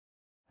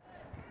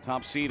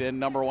Top seed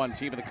and #1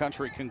 team in the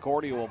country,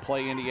 Concordia, will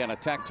play Indiana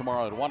Tech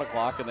tomorrow at 1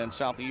 o'clock, and then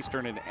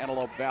Southeastern and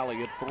Antelope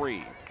Valley at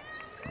 3.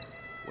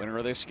 Winner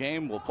of this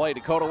game will play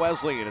Dakota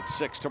Wesleyan at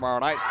 6 tomorrow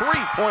night.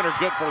 Three-pointer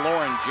good for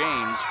Lauren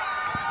James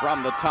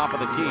from the top of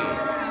the key.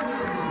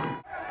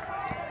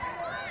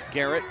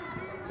 Garrett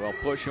will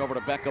push over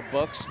to Becca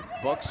Books.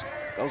 Books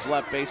goes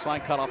left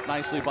baseline, cut off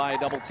nicely by a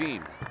double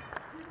team.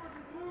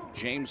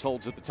 James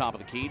holds at the top of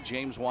the key.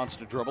 James wants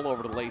to dribble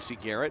over to Lacey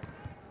Garrett.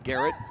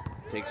 Garrett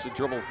takes a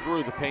dribble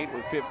through the paint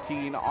with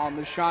 15 on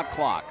the shot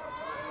clock.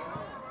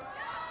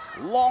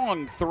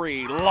 Long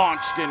three,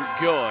 launched and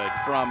good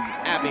from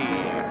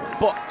Abby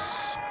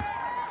Books.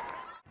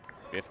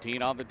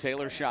 15 on the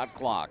Taylor shot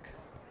clock.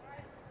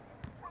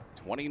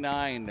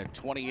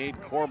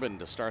 29-28 Corban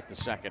to start the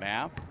second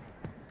half.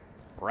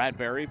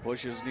 Bradbury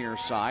pushes near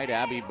side.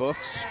 Abby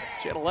Books,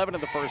 she had 11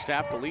 in the first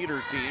half to lead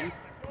her team.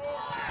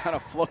 She kind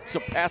of floats a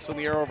pass in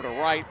the air over to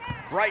Wright.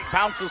 Wright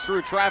bounces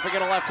through traffic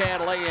and a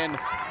left-hand lay-in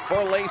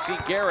for Lacey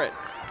Garrett.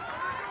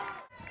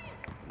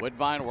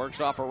 Woodvine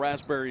works off a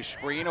Raspberry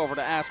screen over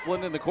to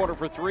Asplund in the corner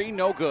for three,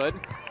 no good.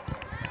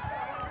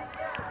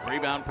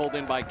 Rebound pulled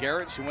in by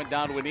Garrett. She went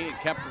down to a knee and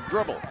kept her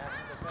dribble.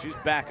 She's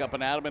back up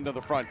and at him into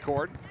the front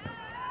court.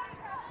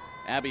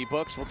 Abby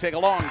Books will take a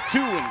long two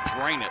and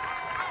drain it.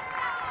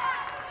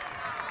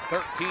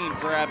 13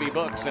 for Abby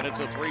Books, and it's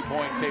a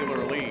three-point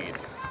Taylor lead.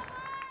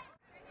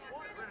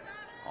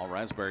 All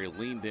Raspberry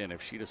leaned in.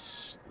 If she'd have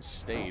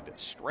stayed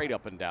straight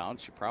up and down,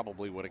 she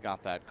probably would have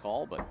got that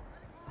call, but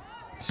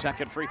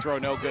second free throw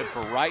no good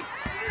for Wright.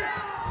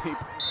 He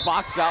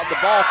box out, the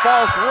ball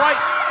falls right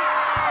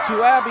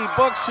to Abby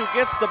Books, who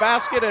gets the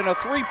basket and a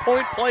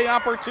three-point play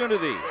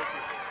opportunity.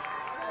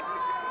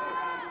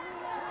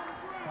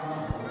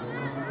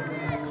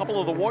 A couple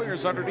of the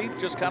Warriors underneath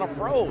just kind of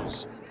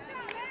froze.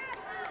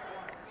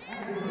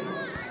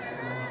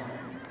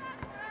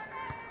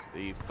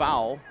 The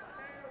foul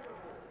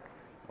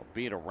will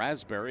be to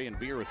Raspberry and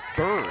be her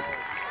third.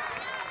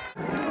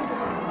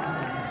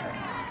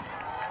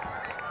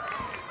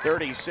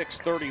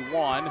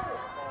 36-31.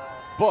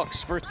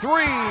 Books for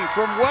three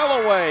from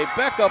well away.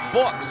 Becca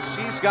Books,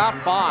 she's got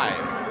 5.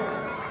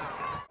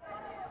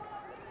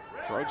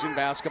 Trojan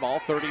basketball,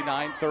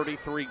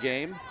 39-33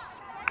 game.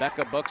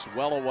 Becca Books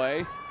well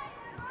away.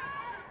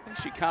 And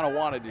she kind of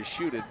wanted to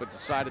shoot it, but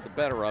decided the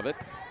better of it.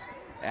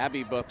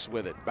 Abby Books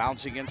with it,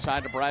 bouncing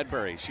inside to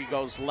Bradbury. She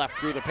goes left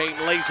through the paint,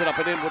 lays it up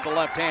and in with the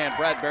left hand.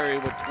 Bradbury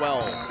with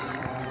 12.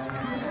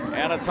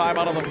 And a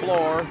timeout on the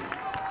floor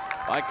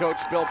by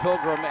Coach Bill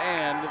Pilgrim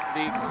and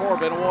the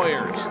Corban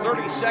Warriors.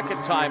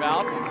 32nd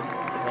timeout.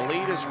 The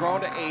lead has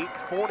grown to 8,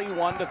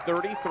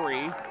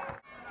 41-33.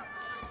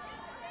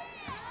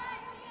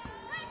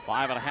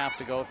 5.5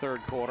 to go,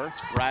 third quarter.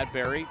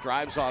 Bradbury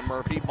drives on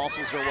Murphy,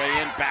 muscles her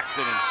way in, backs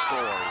it and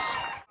scores.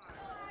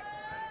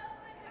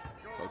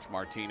 Coach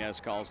Martinez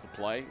calls the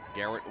play.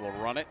 Garrett will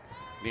run it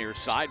near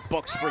side.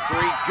 Books for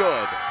three,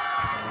 good.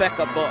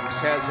 Becca Books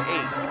has 8.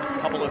 A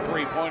couple of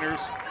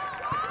three-pointers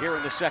here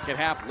in the second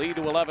half. Lead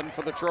to 11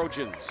 for the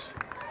Trojans.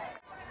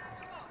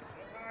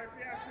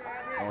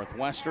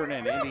 Northwestern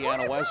and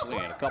Indiana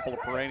Wesleyan, a couple of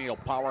perennial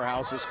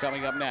powerhouses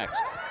coming up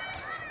next.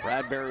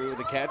 Bradbury with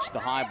the catch, the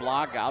high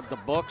block, out the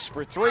Books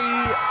for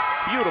three.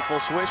 Beautiful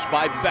swish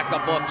by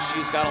Becca Books.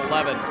 She's got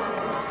 11.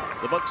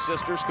 The Books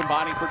sisters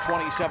combining for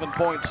 27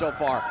 points so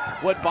far.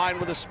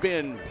 Woodbine with a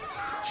spin.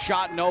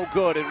 Shot no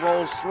good, it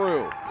rolls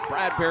through.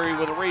 Bradbury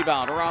with a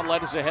rebound. Around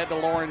led us ahead to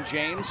Lauren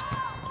James.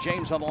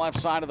 James on the left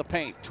side of the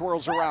paint.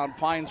 Twirls around,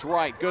 finds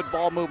Wright. Good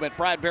ball movement.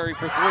 Bradbury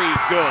for three,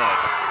 good.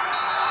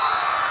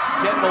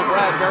 Kendall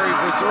Bradbury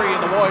for three,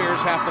 and the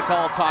Warriors have to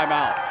call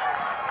timeout.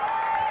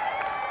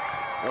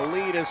 The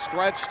lead is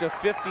stretched to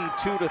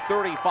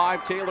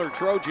 52-35 Taylor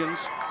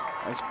Trojans,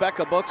 as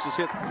Becca Books has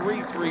hit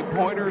 3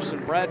 three-pointers,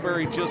 and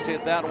Bradbury just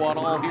hit that one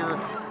all here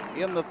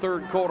in the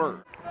third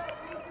quarter.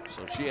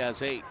 So she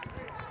has 8.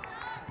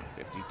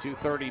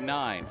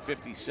 52-39,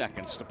 50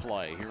 seconds to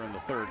play here in the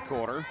third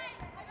quarter.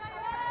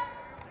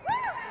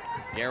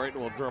 Garrett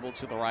will dribble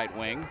to the right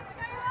wing.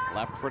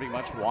 Left pretty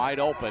much wide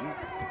open.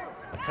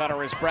 The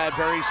cutter is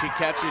Bradbury. She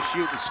catches,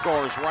 shoots, and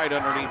scores right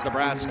underneath the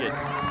basket.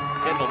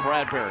 Kendall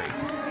Bradbury.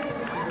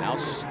 Now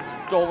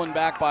stolen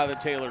back by the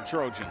Taylor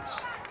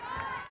Trojans.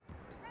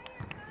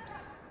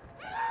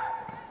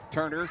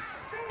 Turner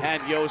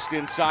had Yost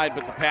inside,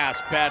 but the pass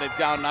batted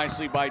down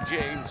nicely by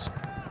James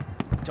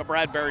to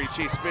Bradbury.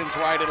 She spins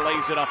right and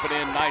lays it up and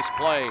in. Nice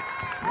play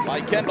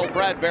by Kendall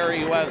Bradbury,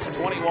 who has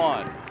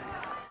 21.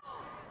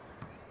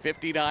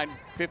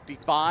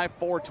 59-55,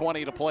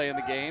 4:20 to play in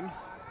the game.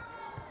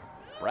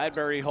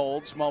 Bradbury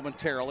holds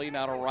momentarily,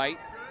 now to Wright.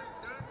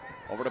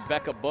 Over to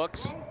Becca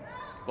Books.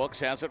 Books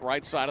has it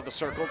right side of the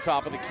circle,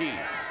 top of the key.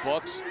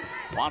 Books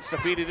wants to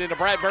feed it into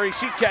Bradbury.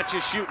 She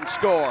catches, shoots, and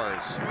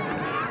scores.